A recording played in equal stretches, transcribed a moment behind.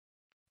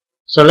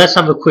So let's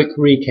have a quick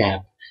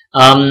recap.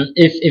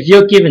 If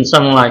you're given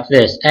something like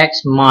this,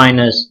 x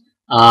minus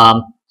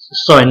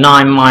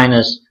 9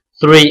 minus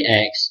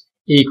 3x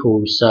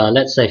equals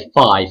let's say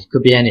 5,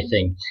 could be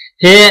anything.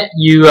 Here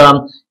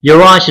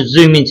your eye should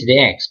zoom into the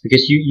x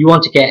because you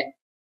want to get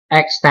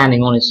x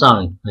standing on its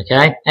own.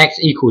 Okay, x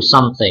equals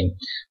something,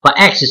 but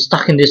x is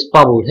stuck in this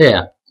bubble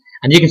here,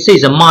 and you can see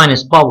it's a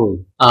minus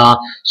bubble.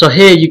 So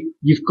here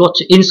you've got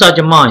to, inside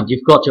your mind,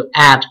 you've got to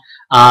add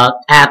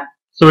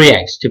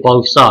 3x to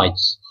both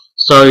sides.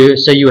 So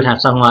you would have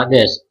something like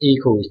this,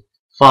 equals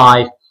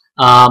 5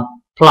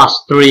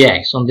 plus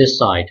 3x on this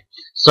side.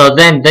 So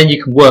then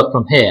you can work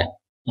from here.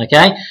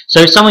 Okay,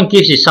 so if someone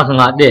gives you something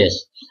like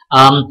this,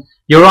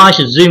 your eye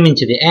should zoom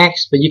into the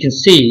x, but you can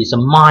see it's a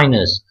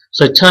minus,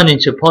 so turn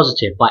into a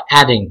positive by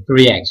adding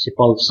 3x to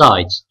both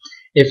sides.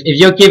 If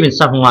you're given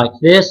something like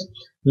this,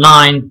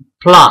 9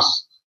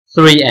 plus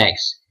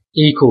 3x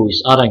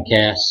equals, I don't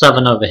care,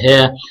 7 over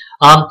here,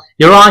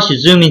 your eye should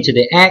zoom into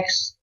the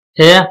x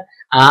here,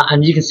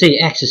 and you can see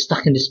x is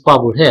stuck in this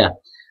bubble here,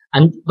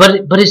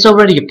 but it's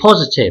already a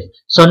positive.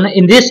 So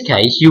in this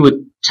case, you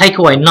would take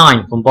away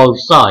 9 from both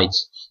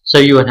sides. So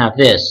you would have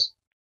this.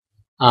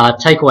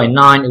 Take away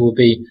 9, it will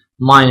be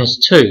minus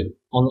 2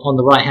 on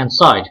the right hand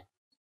side.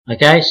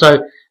 Okay,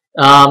 so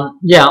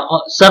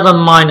 7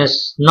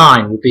 minus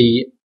 9 would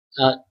be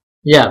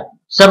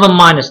 7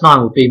 minus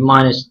 9 would be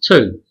minus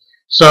 2.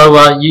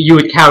 So you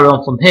would carry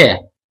on from here.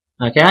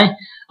 Okay,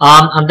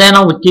 and then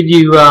I would give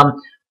you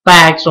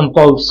bags on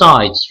both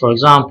sides. For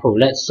example,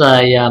 let's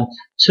say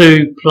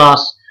 2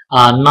 plus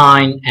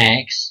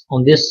 9x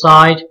on this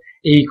side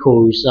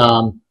equals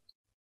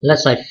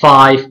let's say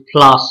 5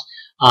 plus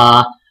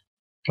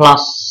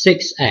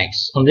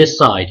 6x on this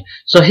side.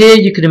 So here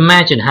you could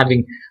imagine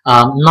having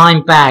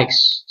 9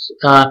 bags.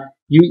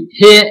 You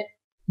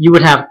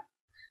would have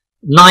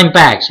 9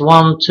 bags,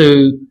 1,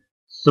 2,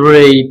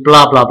 3,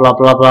 blah blah blah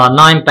blah blah,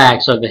 9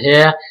 bags over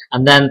here,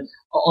 and then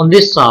on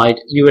this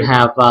side you would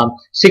have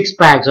 6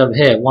 bags over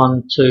here,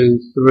 1, 2,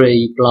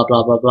 3, blah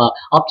blah blah blah,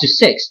 up to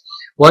 6.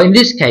 Well, in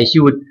this case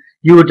you would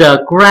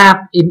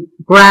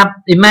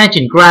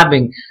imagine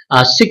grabbing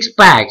 6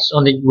 bags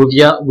with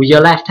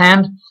your left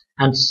hand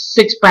and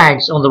 6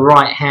 bags on the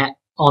right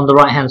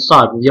hand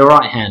side with your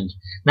right hand.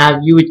 Now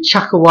you would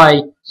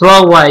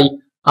throw away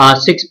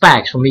 6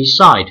 bags from each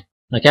side.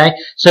 Okay,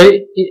 so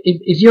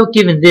if you're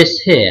given this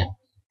here,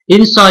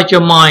 inside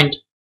your mind,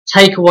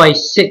 take away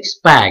 6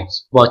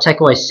 bags. Well, take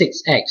away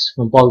 6x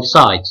from both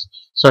sides.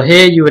 So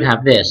here you would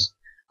have this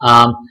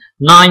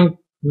 9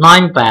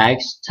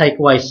 bags. Take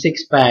away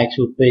 6 bags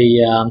would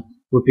be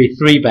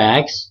 3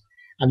 bags,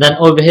 and then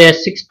over here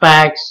 6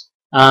 bags.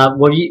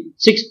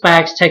 6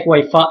 bags take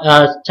away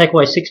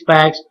 6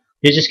 bags.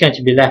 You're just going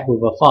to be left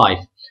with a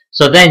 5.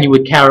 So then you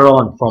would carry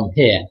on from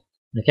here.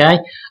 Okay.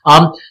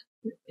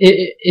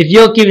 If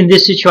you're given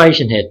this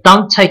situation here,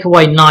 don't take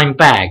away 9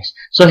 bags.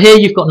 So here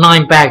you've got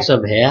 9 bags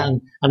over here,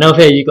 and over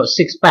here you've got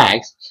 6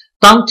 bags.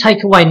 Don't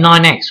take away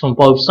 9x from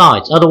both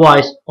sides.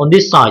 Otherwise, on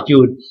this side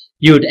you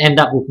would end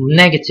up with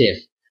negative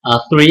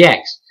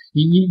 3x.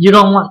 You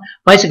don't want,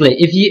 basically,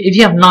 if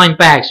you have 9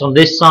 bags on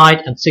this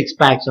side and 6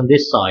 bags on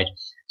this side,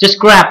 just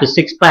grab the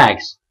 6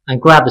 bags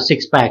and grab the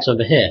 6 bags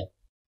over here.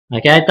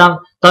 Okay, don't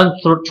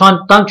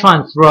try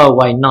and throw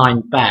away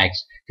 9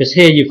 bags, because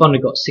here you've only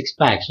got 6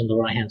 bags on the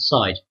right hand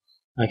side.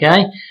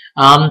 Okay,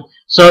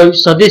 so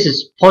this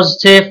is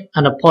positive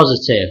and a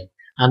positive,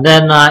 and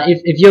then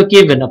if you're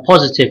given a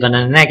positive and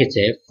a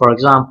negative, for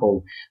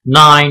example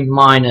 9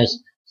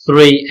 minus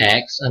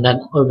 3x, and then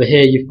over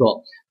here you've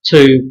got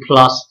 2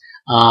 plus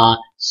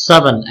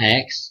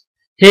 7x.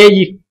 Here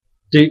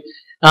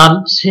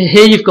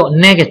here you've got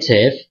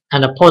negative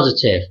and a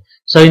positive.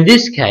 So in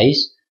this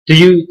case, do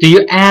you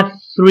add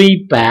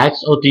 3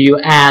 bags, or do you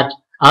add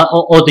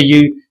or do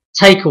you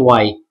take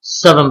away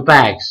 7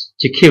 bags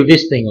to kill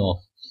this thing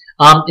off?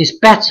 It's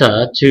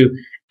better to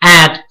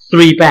add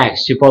 3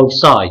 bags to both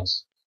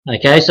sides.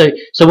 Okay, so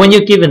when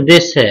you're given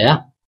this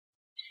here,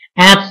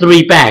 add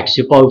 3 bags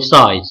to both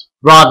sides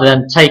rather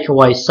than take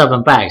away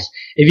 7 bags.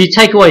 If you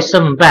take away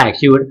 7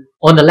 bags, you would,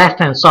 on the left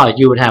hand side,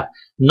 you would have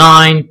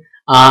 9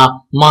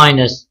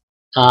 minus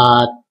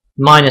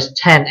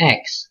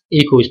 10x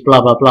equals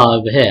blah blah blah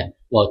over here.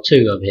 Well,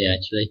 2 over here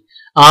actually.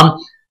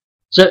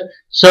 So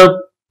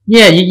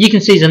yeah, you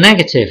can see the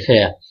negative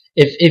here.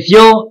 If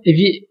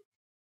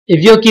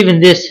you're given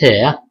this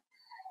here,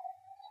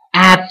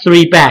 add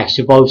 3 bags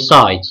to both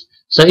sides.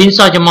 So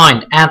inside your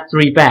mind, add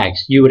 3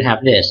 bags. You would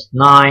have this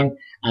 9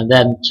 and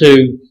then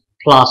 2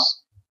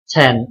 plus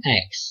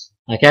 10x.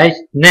 Okay,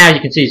 now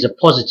you can see it's a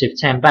positive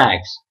 10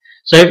 bags.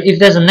 So if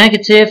there's a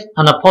negative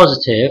and a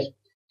positive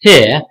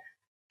here,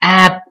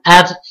 add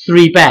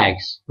 3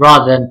 bags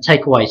rather than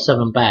take away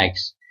 7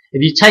 bags.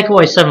 If you take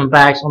away 7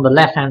 bags on the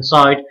left hand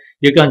side,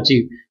 you're going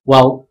to,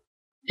 well,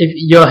 if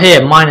you're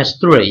here minus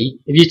 3,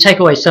 if you take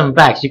away 7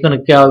 bags, you're going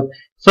to go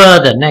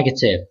further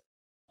negative.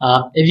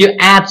 If you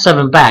add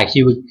 7 bags,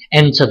 you would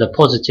enter the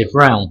positive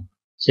realm.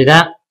 See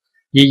that?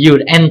 You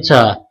would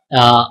enter,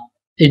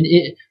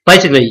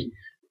 basically,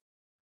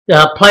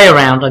 play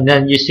around and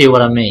then you see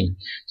what I mean.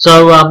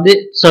 So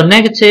so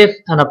negative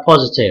and a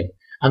positive,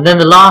 and then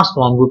the last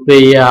one would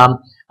be a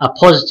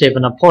positive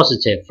and a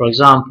positive. For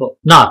example,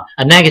 no,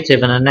 a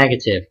negative and a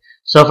negative.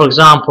 So for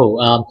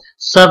example,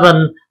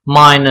 7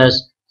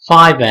 minus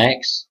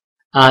 5x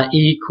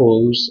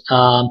equals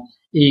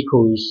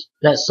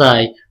let's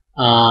say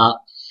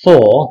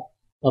 4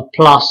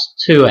 plus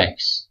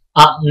 2x,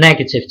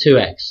 negative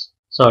 2x.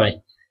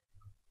 Sorry,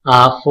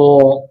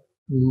 4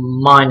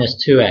 minus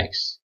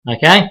 2x.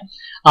 Okay.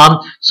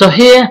 So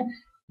here,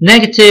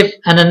 negative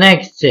and a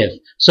negative.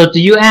 So do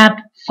you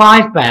add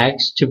 5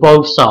 bags to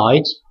both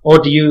sides, or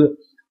do you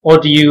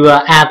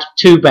add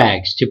 2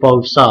 bags to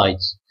both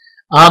sides?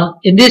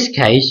 In this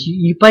case,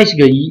 you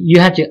basically you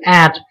have to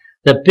add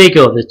the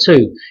bigger of the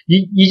two.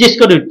 You just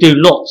got to do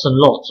lots and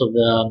lots of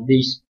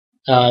these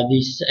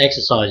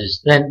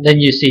exercises. Then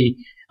you see.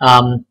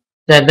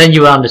 Then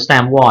you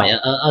understand why.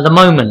 At the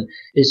moment,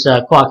 it's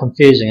quite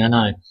confusing, I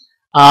know.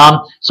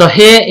 So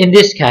here, in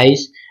this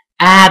case,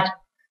 add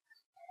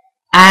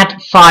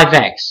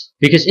 5x,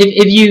 because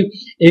if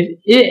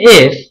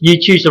you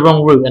choose the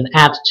wrong route and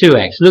add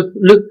 2x,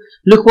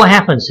 look what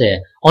happens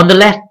here. On the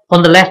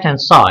left hand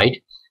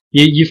side,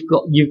 you've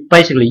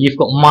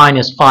got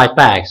minus 5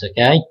 bags.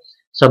 Okay,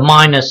 so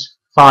minus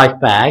 5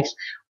 bags.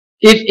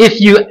 If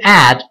you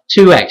add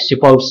 2x to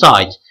both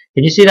sides,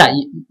 can you see that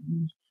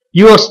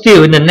you are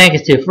still in the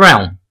negative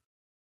realm?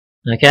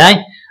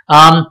 Okay,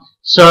 but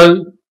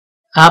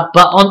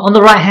on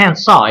the right hand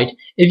side,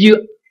 if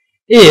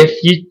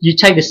you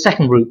take the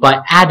second route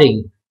by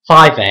adding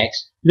 5x,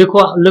 look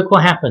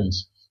what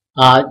happens.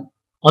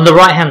 On the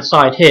right hand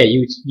side here,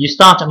 you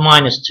start at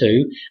minus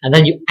 2 and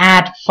then you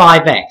add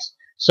 5x.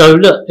 So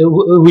look, it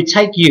will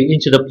take you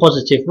into the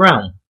positive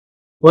realm.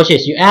 Watch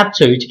this, you add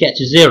 2 to get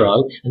to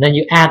 0, and then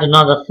you add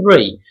another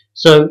 3.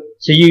 So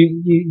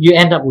you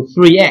end up with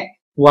 3x.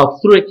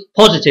 Well,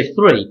 positive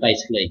 3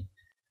 basically.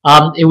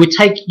 It would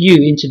take you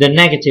into the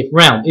negative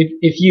realm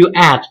if you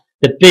add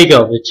the bigger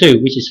of the two,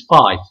 which is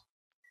 5.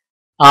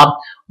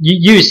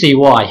 You see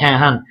why.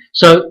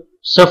 So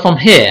from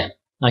here,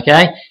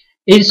 okay,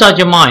 inside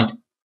your mind,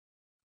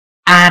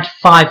 add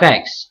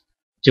 5x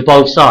to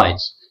both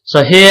sides.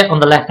 So here on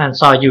the left hand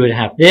side you would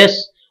have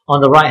this.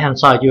 On the right hand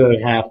side you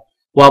would have,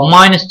 well,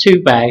 minus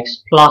 2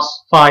 bags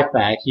plus 5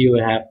 bags. You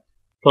would have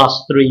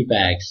plus 3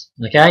 bags.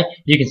 Okay,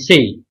 you can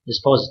see it's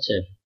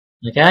positive.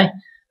 Okay,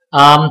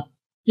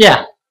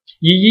 yeah,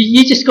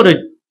 you just got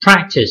to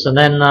practice, and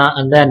then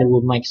it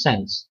will make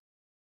sense.